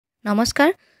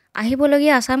নমস্কাৰ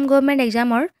আহিবলগীয়া Assam government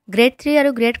এক্সামৰ grade 3 আৰু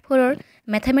গ্ৰেড 4ৰ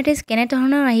ম্যাথমেটিক্স কেনে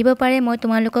ধৰণৰ আহিব পাৰে মই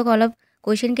তোমালোকক অলপ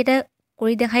কোৱেশ্চন কেইটা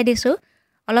কৰি দেখাই দিছো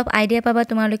অলপ আইডিয়া পাবা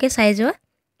তোমালোকে চাই যোৱা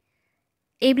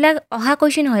এইবিলাক অহা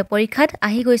কোৱেশ্চন হয় পৰীক্ষাত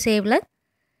আহি গৈছে এইবিলাক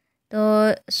তো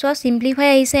সো সিম্পলিফাই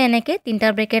আহিছে এনেকে তিনটা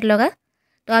ব্ৰেকেট লগা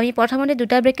তো আমি প্ৰথমতে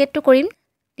দুটা ব্ৰেকেটটো কৰিম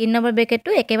 3 নম্বৰ ব্ৰেকেটটো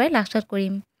একেবাৰে লাষ্টত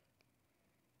কৰিম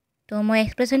তো মই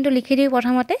এক্সপ্ৰেছনটো লিখি দিও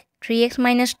প্ৰথমতে 3x -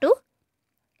 2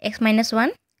 x -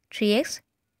 1 3x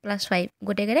plus 5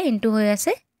 গোটেইকেইটা ইনটু হৈ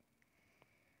আছে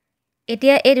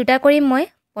এতিয়া এই দুটা কৰিম মই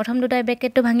প্ৰথম দুটা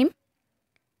ব্ৰেকেটটো ভাঙিম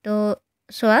তো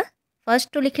সোৱা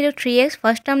ফাৰ্স্টটো লিখিলো 3x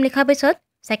ফাৰ্স্ট টাৰ্ম লিখা পিছত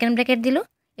সেকেন্ড ব্ৰেকেট দিলো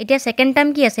এতিয়া সেকেন্ড টাৰ্ম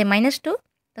কি আছে -2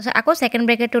 তাৰপিছত আকৌ সেকেন্ড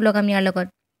ব্ৰেকেটটো লগাম ইয়াৰ লগত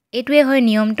এইটোৱে হয়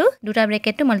নিয়মটো দুটা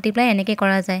ব্ৰেকেটটো মাল্টিপ্লাই এনেকৈ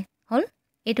কৰা যায় হল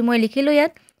এইটো মই লিখিলো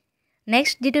ইয়াত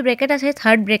নেক্সট যেটো ব্ৰেকেট আছে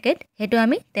থাৰ্ড ব্ৰেকেট হেতু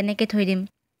আমি তেনেকৈ থৈ দিম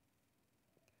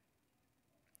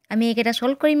আমি এইকেইটা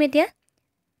সলভ কৰিম এতিয়া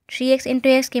 3x into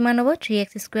x কিমান হ'ব 3x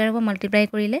স্কয়াৰ হ'ব মাল্টিপ্লাই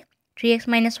কৰিলে 3x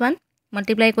 - 1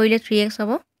 মাল্টিপ্লাই কৰিলে 3x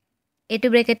হ'ব এটো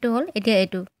ব্ৰেকেটটো হ'ল এতিয়া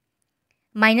এটো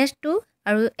 -2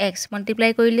 আৰু x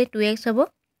মাল্টিপ্লাই কৰিলে 2x হ'ব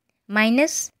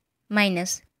মাইনাস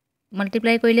মাইনাস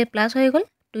মাল্টিপ্লাই কৰিলে প্লাস হৈ গ'ল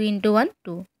 2 into 1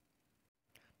 2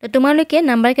 তো তোমালোকে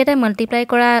নাম্বাৰ কেইটা মাল্টিপ্লাই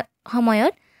কৰা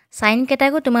সময়ত সাইন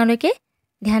কেইটাকো তোমালোকে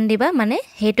ধ্যান দিবা মানে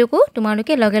হেতুকো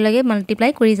তোমালোকে লগে লগে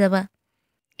মাল্টিপ্লাই কৰি যাবা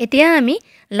এতিয়া আমি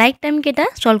লাইক টাৰ্ম কেটা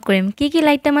সলভ কৰিম কি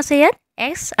লাইক টাৰ্ম আছে ইয়াত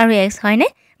x আৰু x হয়নে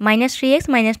 -3x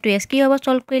 - 2x কি হ'ব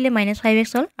সলভ কৰিলে -5x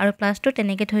হ'ল আৰু প্লাসটো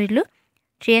তেনেকৈ থৈ দিলো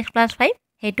 3x + 5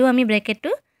 হেতু আমি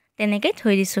ব্ৰেকেটটো তেনেকৈ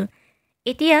থৈ দিছো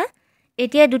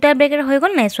এতিয়া দুটা ব্ৰেকেট হৈ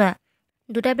গ'ল নাই সোৱা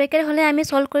দুটা ব্ৰেকেট হলে আমি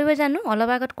সলভ কৰিব জানো অলপ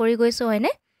আগত কৰি গৈছো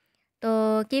হয়নে তো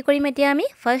কি কৰিম এতিয়া আমি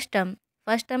ফাৰ্স্ট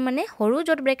টাৰ্ম মানে সৰু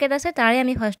যত ব্ৰেকেট আছে তাৰে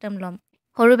আমি ফাৰ্স্ট টাৰ্ম লম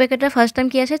সৰু ব্ৰেকেটৰ ফাৰ্স্ট টাৰ্ম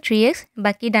কি আছে 3x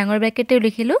বাকি ডাঙৰ ব্ৰেকেটটো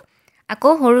লিখিলো আকৌ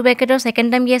সৰু ব্ৰেকেটৰ সেকেন্ড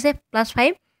টাৰ্ম কি আছে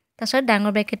 +5 তাৰছত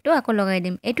ডাঙৰ ব্ৰেকেটটো আকৌ লগাই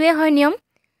দিম এটোৱে হয় নিয়ম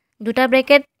দুটা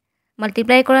ব্ৰেকেট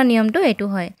মাল্টিপ্লাই কৰা নিয়মটো এটো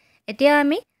হয় এতিয়া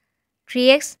আমি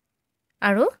 3x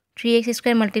আৰু 3x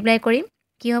স্কয়াৰ মাল্টিপ্লাই কৰিম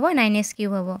কি হ'ব 9x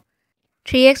কিউব হ'ব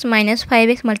 3x -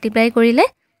 5x মাল্টিপ্লাই কৰিলে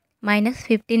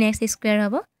 -15x স্কয়াৰ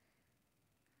হ'ব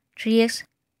 3x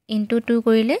into 2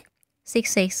 কৰিলে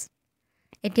 6x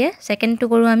এতিয়া সেকেন্ডটো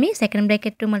কৰো আমি সেকেন্ড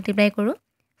ব্ৰেকেটটো মাল্টিপ্লাই কৰো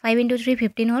 5 into 3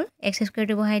 15 হ'ল x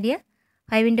স্কয়াৰটো বহাই দিয়া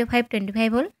 5 into 5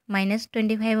 25 হ'ল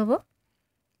 -25 হ'ব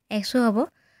x হ'ব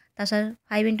তাৰছত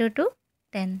 5 into 2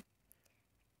 10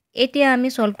 এতিয়া আমি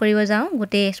সলভ কৰিব যাও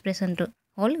গোটেই এক্সপ্ৰেছনটো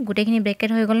হ'ল গোটেইখিনি ব্ৰেকেট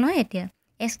হৈ গ'ল নহয় এতিয়া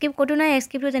x কিউব কটো নাই x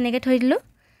কিউবটো তেনেকৈ থৈ দিলো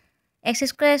x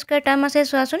স্কয়াৰ টাৰ্ম আছে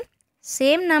সোৱাচোন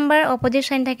সেম নাম্বাৰ অপোজিট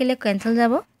সাইন থাকিলে কেনসেল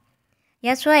যাব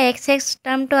ইয়াত সোৱা x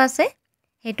টাৰ্মটো আছে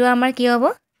হেতু আমাৰ কি হ'ব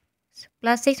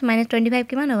 +6 - 25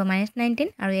 কিমান হ'ব -19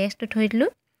 আৰু x টো থৈ দিলো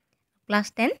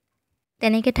 +10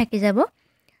 তেনেকৈ থাকি যাব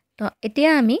তো এতিয়া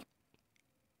আমি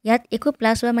ইয়াত একো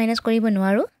প্লাস বা মাইনাস কৰিব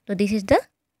নোৱাৰো তো this is the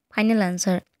final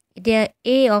answer এতিয়া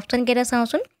এই অপচন কেটা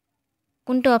চাওচোন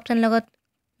কোনটো অপচন লগত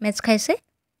মেচ খাইছে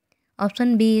option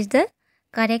B is the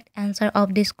correct answer of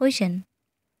this question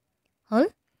হল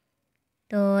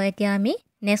তো এতিয়া আমি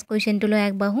নেক্সট কোৱেশ্চনটো লৈ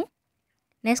আগবাঢ়ো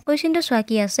নেক্সট কোৱেশ্চনটো সোৱা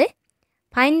কি আছে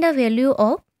find da value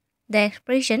of the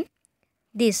expression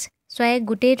this সোৱা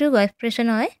গোটেইটো এক্সপ্ৰেছন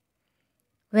হয়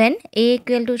when a =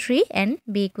 3 and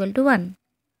b = 1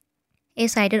 এই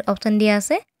সাইডৰ অপচন দিয়া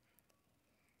আছে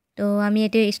তো আমি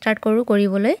এটো স্টাৰ্ট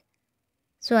কৰিবলৈ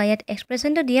সো ইয়াত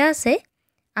এক্সপ্ৰেছনটো দিয়া আছে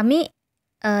আমি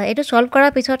এটো সলভ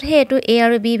কৰাৰ পিছতহে এটো a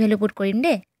আৰু b ভ্যালু পুট কৰিম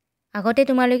দে আগতে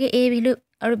তোমালোকে a ভ্যালু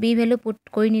আৰু b ভ্যালু পুট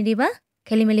কৰি নিদিবা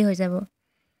খেলিমেলি হৈ যাব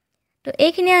তো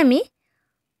এইখিনি আমি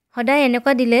সদায়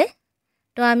এনেকুৱা দিলে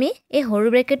তো আমি এই সৰু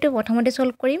ব্ৰেকেটটো প্ৰথমতে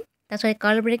সলভ কৰিম তাৰছত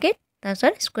কাৰ্ল ব্ৰেকেট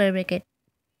তাৰছত স্কয়াৰ ব্ৰেকেট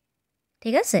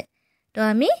ঠিক আছে তো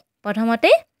আমি প্ৰথমতে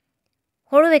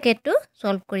সৰু ব্ৰেকেটটো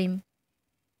সলভ কৰিম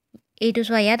এইটো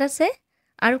সোৱা ইয়াত আছে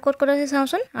আৰু কত আছে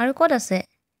চাওচোন আৰু কত আছে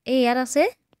এই ইয়াত আছে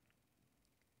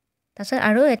তাৰছত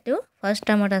আৰু এটো ফাৰ্স্ট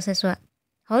টাৰ্মত আছে সোৱা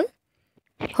হল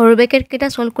সৰু ব্ৰেকেট কেটা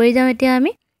সলভ কৰি যাও এতিয়া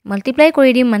আমি মাল্টিপ্লাই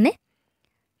কৰি দিম মানে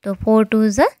তো 4 2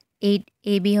 * 8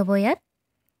 ab হ'ব ইয়াত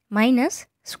মাইনাস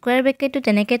স্কয়াৰ ব্ৰেকেটটো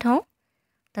তেনেকৈ থওঁ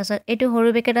তাৰছত এটো সৰু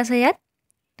ব্ৰেকেট আছে ইয়াত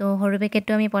তো সৰু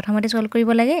ব্ৰেকেটটো আমি প্ৰথমতে সলভ কৰিব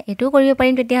লাগে এটো কৰিব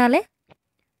পাৰিম তেতিয়া হলে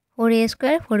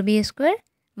 4a² 4b²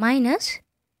 minus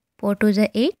 4 2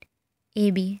 * 8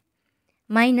 ab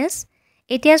minus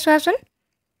এতিয়া সোৱাচোন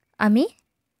আমি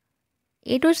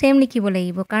এটো সেম লিখিব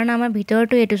লাগিব কাৰণ আমাৰ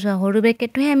ভিতৰটো এটো সোৱা সৰু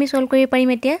ব্ৰেকেটটোহে আমি সলভ কৰিব পাৰিম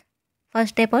এতিয়া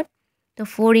ফাৰ্স্ট স্টেপত তো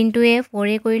 4 into a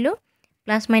 4a কৰিলো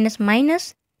প্লাস মাইনাস মাইনাস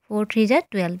 4 3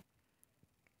 * 12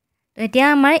 তো এতিয়া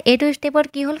আমাৰ এটো স্টেপত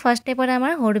কি হ'ল ফাৰ্স্ট স্টেপত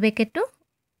আমাৰ সৰু ব্ৰেকেটটো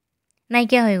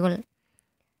নাইকিয়া হৈ গ'ল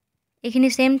এইখিনি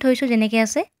সেম থৈছো যেনেকৈ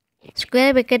আছে স্কয়াৰ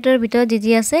ব্ৰেকেটৰ ভিতৰত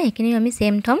যি আছে সেইখিনি আমি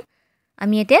সেম থম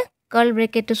আমি এতিয়া কাৰ্ল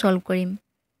ব্ৰেকেটটো সলভ কৰিম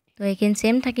তো এইখিনি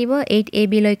সেম থাকিব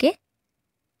 8ab লৈকে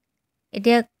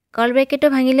এতিয়া কাৰ্ল ব্ৰেকেটটো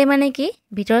ভাঙিলে মানে কি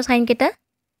ভিতৰৰ সাইন কেটা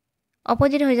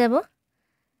অপোজিট হৈ যাব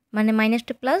মানে minus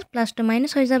two plus plus two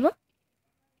minus হৈ যাব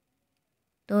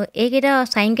তো এইকেইটা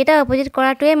সাইন কেটা অপোজিট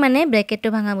কৰাটোৱে মানে ব্ৰেকেটটো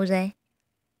ভাঙা বুজায়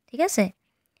ঠিক আছে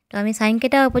তো আমি সাইন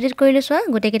কেটা অপোজিট কৰিলো সোৱা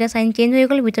গোটেইকেইটা সাইন চেঞ্জ হৈ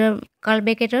গ'ল ভিতৰৰ কাৰ্ল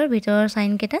ব্ৰেকেটৰ ভিতৰৰ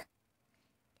সাইন কেটা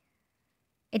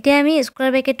এতিয়া আমি স্কয়াৰ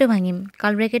ব্ৰেকেটটো ভাঙিম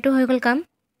কাৰ্ল ব্ৰেকেটটো হৈ গ'ল কাম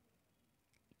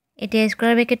এতিয়া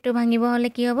স্কয়াৰ ব্ৰেকেটটো ভাঙিব হলে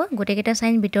কি হ'ব গোটেইকেইটা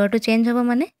সাইন ভিতৰটো চেঞ্জ হ'ব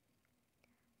মানে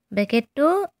ব্ৰেকেটটো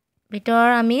ভিতৰ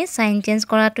আমি সাইন চেঞ্জ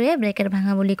কৰাটোৱে ব্ৰেকেট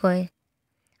ভাঙা বুলি কয়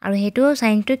আৰু হেতু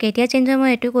সাইনটো কেতিয়া চেঞ্জ হয়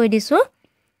মই এটো কৈ দিছো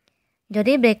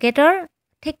যদি ব্ৰেকেটৰ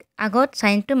ঠিক আগত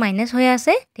সাইনটো মাইনাস হৈ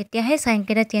আছে তেতিয়াহে সাইন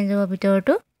কেটা চেঞ্জ হ'ব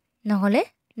ভিতৰটো নহলে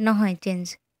নহয় চেঞ্জ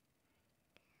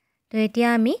তো এতিয়া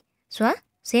আমি সোৱা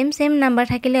সেম নাম্বাৰ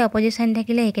থাকিলে অপোজিট সাইন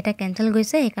থাকিলে একেটা কেনসেল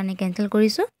গৈছে সেইকাৰণে কেনসেল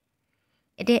কৰিছো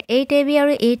এতিয়া 8ab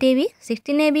আৰু 8ab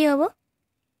 16ab হ'ব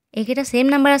একেটা সেম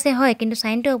নাম্বাৰ আছে হয় কিন্তু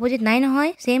সাইনটো অপোজিট নাই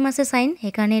নহয় সেম আছে সাইন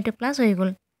সেইকাৰণে এটো প্লাস হৈ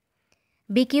গ'ল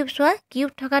b কিউব সোৱা কিউব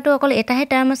থকাটো অকল এটাহে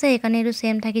টাৰ্ম আছে সেইকাৰণে এটো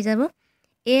সেম থাকি যাব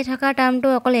a থকা টাৰ্মটো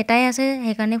অকল এটাই আছে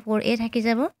সেইকাৰণে 4a থাকি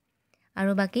যাব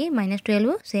আৰু বাকি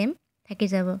 -12 সেম থাকি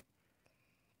যাব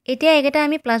এতিয়া একেটা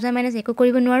আমি প্লাস বা মাইনাস একো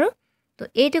কৰিব নোৱাৰো তো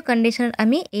এইটো কন্ডিশনত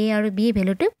আমি a আৰু b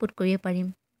ভ্যালুটো পুট কৰিব পাৰিম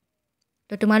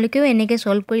তো তোমালোকেও এনেকে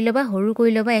সলভ কৰি লবা হৰু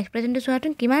কৰি লবা এক্সপ্ৰেশনটো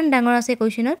সোৱাটোন কিমান ডাঙৰ আছে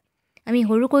কোৱেশ্চনত আমি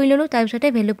হৰু কৰি ললো তাৰ পিছতে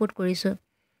ভ্যালু পুট কৰিছো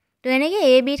তো এনেকে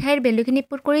a b ঠাইৰ ভ্যালুখিনি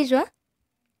পুট কৰি যোৱা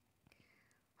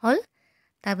হল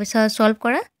তাৰ পিছত সলভ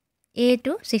কৰা a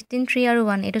to 16 3 আৰু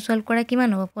 1 এটো সলভ কৰা কিমান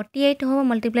হ'ব 48 হ'ব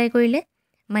মাল্টিপ্লাই কৰিলে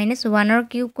 -1 ৰ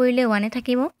কিউব কৰিলে 1 এ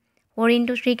থাকিব 4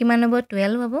 into 3 কিমান হ'ব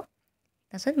 12 হ'ব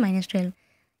তাছত -12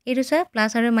 এটো সা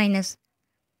প্লাস আৰু মাইনাস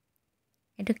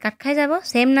এটো কাট খাই যাব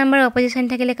সেম নাম্বাৰ অপোজিট সাইন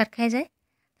থাকিলে কাট খাই যায়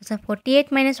তাছত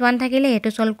 48 - 1 থাকিলে এটো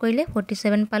সলভ কৰিলে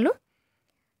 47 পালো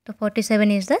তো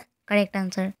 47 is the correct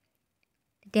answer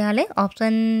তেতিয়া হলে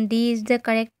option D is the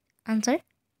correct answer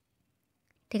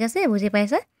ঠিক আছে বুজি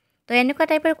পাইছা তো এনেকুৱা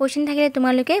টাইপৰ কোৱেশ্চন থাকিলে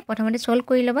তোমালোকে প্ৰথমতে সলভ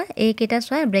কৰি লবা এই কেটা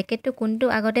সোৱা ব্ৰেকেটটো কোনটো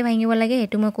আগতে ভাঙিব লাগে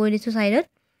এটো মই কৈ দিছো সাইডত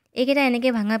এই কেটা এনেকে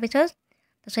ভাঙা পিছত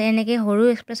তাছত এনেকে হৰু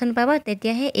এক্সপ্ৰেশন পাবা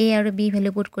তেতিয়াহে a আৰু b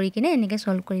ভ্যালু পুট কৰি কিনে এনেকে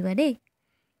সলভ কৰিবা দেই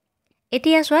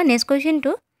এতিয়া সোৱা next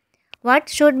কোৱেশ্চনটো what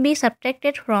should be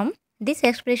subtracted from this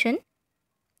expression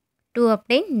to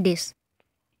obtain this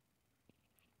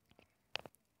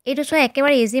এটো সোৱা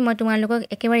একেবাৰে ইজি মই তোমালোকক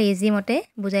একেবাৰে ইজি মতে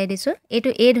বুজাই দিছো এটো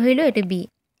a ধৰিলো এটো b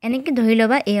এনেকে ধৰি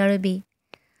লবা a আৰু b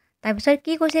তাৰ পিছত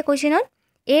কি কৈছে কোৱেশ্চনত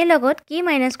a লগত কি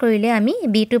মাইনাস কৰিলে আমি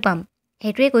b টো পাম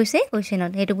হেতুৱে কৈছে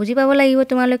কোৱেশ্চনত হেতু বুজি পাব লাগিব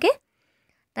তোমালোকে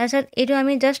তাৰ পিছত এটো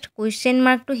আমি জাস্ট কোৱেশ্চন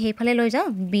মাৰ্কটো হেফালে লৈ যাও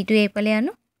b টো এফালে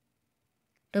আনো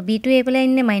তো b টো এফালে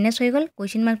আনিলে মাইনাস হৈ গল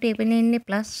কোৱেশ্চন মাৰ্কটো এফালে আনিলে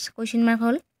প্লাস কোৱেশ্চন মাৰ্ক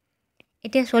হল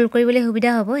এতিয়া সলভ কৰিবলৈ সুবিধা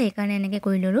হ'ব এই কাৰণে এনেকে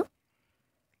কৰি ললো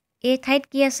a ঠাইত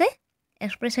কি আছে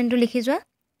এক্সপ্ৰেশনটো লিখি যোৱা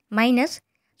মাইনাস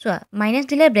সোৱা মাইনাস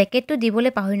দিলে ব্ৰেকেটটো দিবলে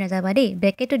পাহৰি নাযাবা দেই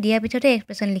ব্ৰেকেটটো দিয়া পিছতে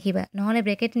এক্সপ্ৰেশন লিখিবা নহলে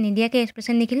ব্ৰেকেট নিদিয়াকে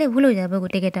এক্সপ্ৰেশন লিখিলে ভুল হৈ যাব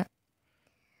গোটেইকেটা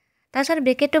তাছত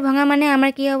ব্ৰেকেটটো ভঙা মানে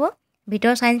আমাৰ কি হ'ব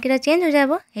ভিতৰ সাইন কেটা চেঞ্জ হৈ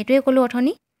যাব হেতুৱে কলো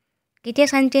অথনি কেতিয়া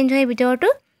সাইন চেঞ্জ হয় ভিতৰটো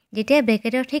যেতিয়া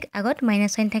ব্ৰেকেটৰ ঠিক আগত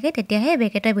মাইনাস সাইন থাকে তেতিয়াহে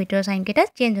ব্ৰেকেটৰ ভিতৰ সাইন কেটা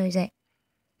চেঞ্জ হৈ যায়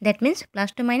that means plus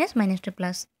two minus minus two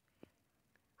plus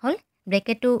হল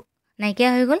ব্ৰেকেটটো নাইকিয়া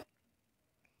হৈ গল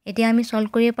এতিয়া আমি সলভ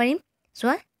কৰিব পাৰিম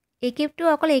সোৱা a কিউবটো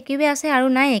অকল a কিউবে আছে আৰু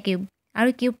নাই a কিউব আৰু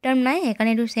কিউব টাৰ্ম নাই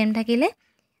একাৰণে এটো সেম থাকিলে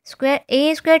স্কয়াৰ a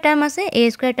স্কয়াৰ টাৰ্ম আছে a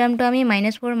স্কয়াৰ টাৰ্মটো আমি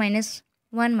 -4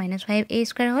 -1 -5 a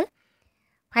স্কয়াৰ হল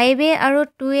 5a আৰু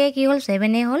 2a কি হল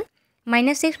 7a hall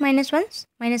 -6 -1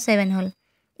 -7 hall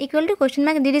equal to question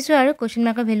mark দি দিছো আৰু কোৱেশ্চন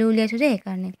মাৰ্কৰ ভ্যালু উলিয়াইছো যে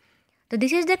এইকাৰণে তো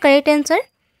this is the correct answer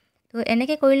তো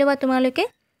এনেকে কৰি লবা তোমালোকে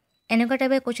এনেকুৱা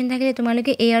টাইপৰ কোৱেশ্চন থাকিলে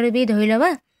তোমালোকে a আৰু b ধৰি লবা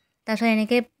তাছত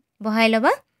এনেকে বহাই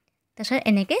লবা তাছত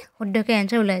এনেকে শুদ্ধকে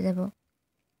আনসাৰ ওলাই যাব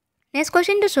নেক্সট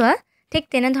কোৱেশ্চনটো সোৱা ঠিক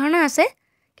তেনে ধৰণৰ আছে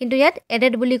কিন্তু ইয়াত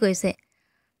এডেড বুলি কৈছে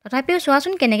তথাপিও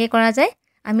সোৱাচোন কেনেকে কৰা যায়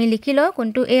আমি লিখি লও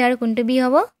কোনটো a আৰু কোনটো b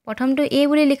হ'ব প্ৰথমটো a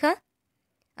বুলি লিখা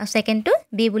আৰু সেকেন্ডটো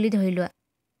b বুলি ধৰি লোৱা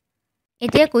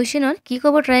এতিয়া কোৱেশ্চনত কি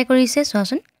ক'ব ট্ৰাই কৰিছে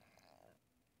সোৱাচোন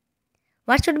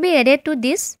what should be added to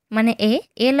this মানে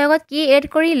a লগত কি এড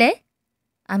কৰিলে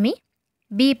আমি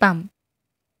b পাম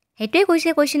হেতুৱে কৈছে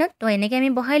কোৱেশ্চনত তো এনেকে আমি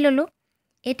বহাই ললো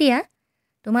এতিয়া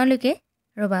তোমালোকে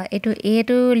ৰবা এটো a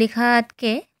টো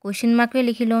লিখাতকে কোৱেশ্চন মাৰ্কটো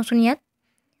লিখি লওঁচোন ইয়াত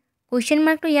কোৱেশ্চন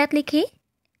মাৰ্কটো ইয়াত লিখি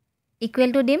ইকুৱেল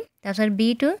টু দিম তাৰপিছত b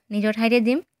টো নিজৰ ঠাইতে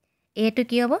দিম a টো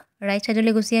কি হ'ব ৰাইট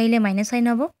সাইডলৈ গুচি আহিলে মাইনাস সাইন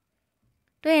হ'ব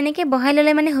তো এনেকে বহাই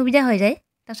ললে মানে সুবিধা হৈ যায়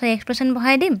তাৰপিছত এক্সপ্ৰেশন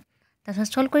বহাই দিম তাৰপিছত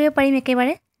সলভ কৰিব পাৰিম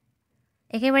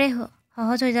একেবাৰে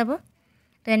সহজ হৈ যাব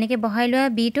তো এনেকে বহাই লোৱা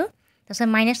b টো তাৰপিছত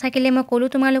মাইনাস থাকিলে মই ক'লো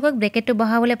তোমালোকক ব্ৰেকেটটো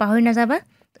বহাবলৈ পাহৰি নাযাবা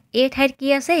এই ঠাইত কি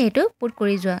আছে হেতু পুট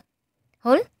কৰি যোৱা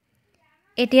হল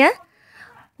এতিয়া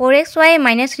 4xy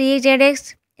 - 3zx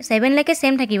 7 লৈকে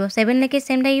সেম থাকিব 7 লৈকে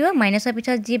সেম থাকিব মাইনাসৰ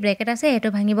পিছত যি ব্ৰেকেট আছে হেতু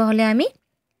ভাঙিব হলে আমি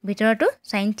ভিতৰটো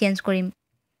সাইন চেঞ্জ কৰিম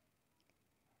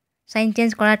সাইন চেঞ্জ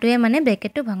কৰাটোৱে মানে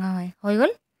ব্ৰেকেটটো ভাঙা হয় হৈ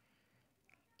গল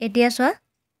এতিয়া চোৱা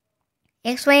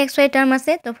xy টাৰ্ম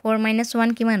আছে তো 4 -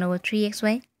 1 কিমান হ'ব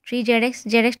 3xy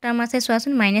 3zx টাৰ্ম আছে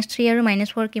চোৱাচোন -3 আৰু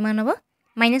 -4 কিমান হ'ব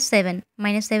 -7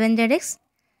 -7zx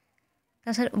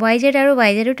তাৰপিছত yz আৰু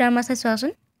yz টাৰ্ম আছে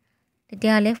চোৱাচোন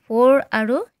তেতিয়াহলে 4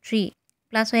 আৰু 3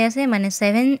 প্লাস হৈ আছে মানে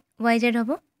 7yz হ'ব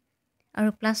আৰু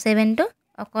 +7 টো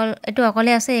অকল এটো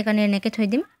অকলে আছে একাৰণে এনেকে থৈ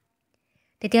দিম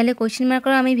তেতিয়াহলে কোৱেশ্চন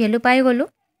মাৰ্কৰ আমি ভ্যালু পাই গলো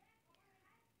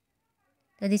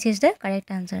তো this is the correct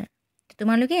answer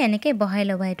তোমালোকে এনেকে বহাই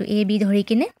লবা এটো a b ধৰি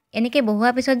কিনে এনেকে বহুৱা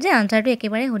পিছত যে আনসাৰটো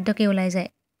একেবাৰে শুদ্ধকে ওলাই যায়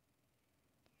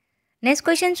নেক্সট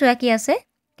কোৱেশ্চন চোৱা কি আছে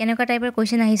কেনেকুৱা টাইপৰ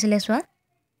কোৱেশ্চন আহিছিলে চোৱা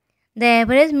the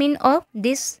average mean of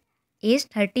this is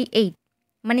 38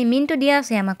 মানে mean to দিয়া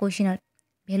আছে আমাৰ কোৱেশ্চনত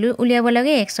ভ্যালু উলিয়াব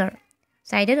লাগে x ৰ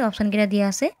সাইডত অপচন কেটা দিয়া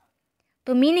আছে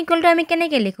তো mean equal to আমি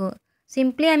কেনেকে লিখো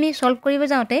সিম্পলি আমি সলভ কৰিব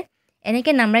যাওতে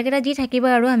এনেকে নাম্বাৰ কেটা যি থাকিব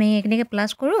আৰু আমি এনেকে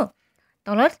প্লাস কৰো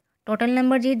তলত টোটাল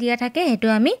নাম্বাৰ যি দিয়া থাকে হেতু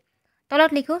আমি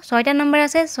তলত লিখো 6টা নাম্বাৰ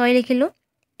আছে 6 লিখিলো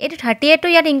এটো 38 টো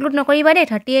ইয়াত ইনক্লুড নকৰিবা দে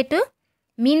 38 টো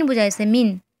mean বুজাইছে mean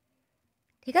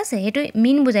ঠিক আছে হেতু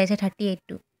mean বুজাইছে 38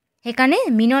 টো হেকানে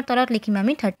মিনৰ তলত লিখিম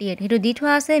আমি 38 হেতু দি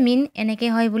থোৱা আছে mean এনেকে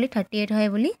হয় বুলি 38 হয়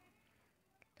বুলি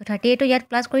তো 38 টো ইয়াত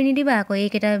প্লাস কৰি নিদিবা আকৌ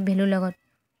এইকেটা ভ্যালু লগত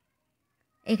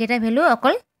এইকেটা ভ্যালু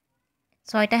অকল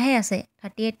 6টা হে আছে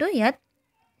 38 টো ইয়াত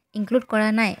ইনক্লুড কৰা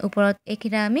নাই ওপৰত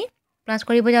এইকেটা আমি প্লাস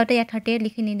কৰিব যাওতে ইয়াত 38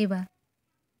 লিখি নিদিবা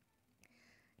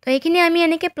তো এইখিনি আমি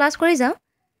এনেকে প্লাস কৰি যাও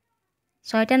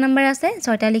 6টা নাম্বাৰ আছে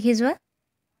 6টা লিখি যোৱা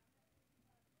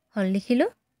হল লিখিলো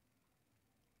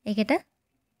এইকেটা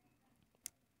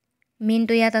mean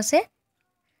to ইয়াত আছে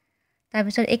তাৰ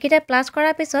পিছত একেটা প্লাস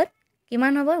কৰাৰ পিছত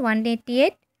কিমান হ'ব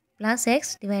 188 plus x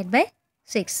divided by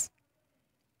 6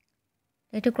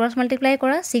 এটো ক্রস মাল্টিপ্লাই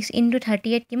কৰা 6 into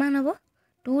 38 কিমান হ'ব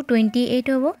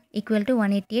 228 হ'ব equal to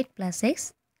 188 plus x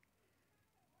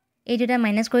এই দুটা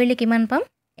মাইনাস কৰিলে কিমান পাম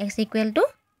x equal to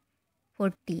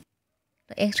 40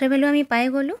 তো x ৰ ভ্যালু আমি পাই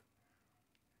গলো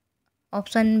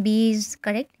option B is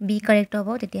correct B correct হ'ব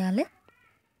তেতিয়াহলে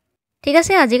ঠিক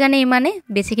আছে আজি কাৰণে ইমানে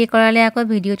বেছিকে কৰালে আকৌ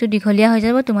ভিডিওটো দীঘলীয়া হৈ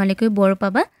যাব তোমালোকে বৰ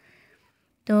পাবা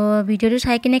তো ভিডিওটো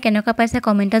চাই কিনে কেনেকুৱা পাইছা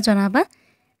কমেন্টত জনাবা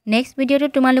নেক্সট ভিডিওটো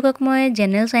তোমালোকক মই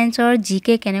জেনাৰেল সায়েন্সৰ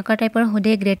জিকে কেনেকুৱা টাইপৰ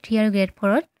হদে গ্ৰেড 3 আৰু গ্ৰেড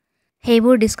 4 ত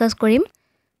হেইবোৰ ডিসকাস কৰিম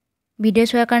ভিডিও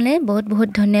চোৱাৰ কাৰণে বহুত বহুত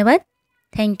ধন্যবাদ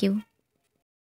থ্যাংক ইউ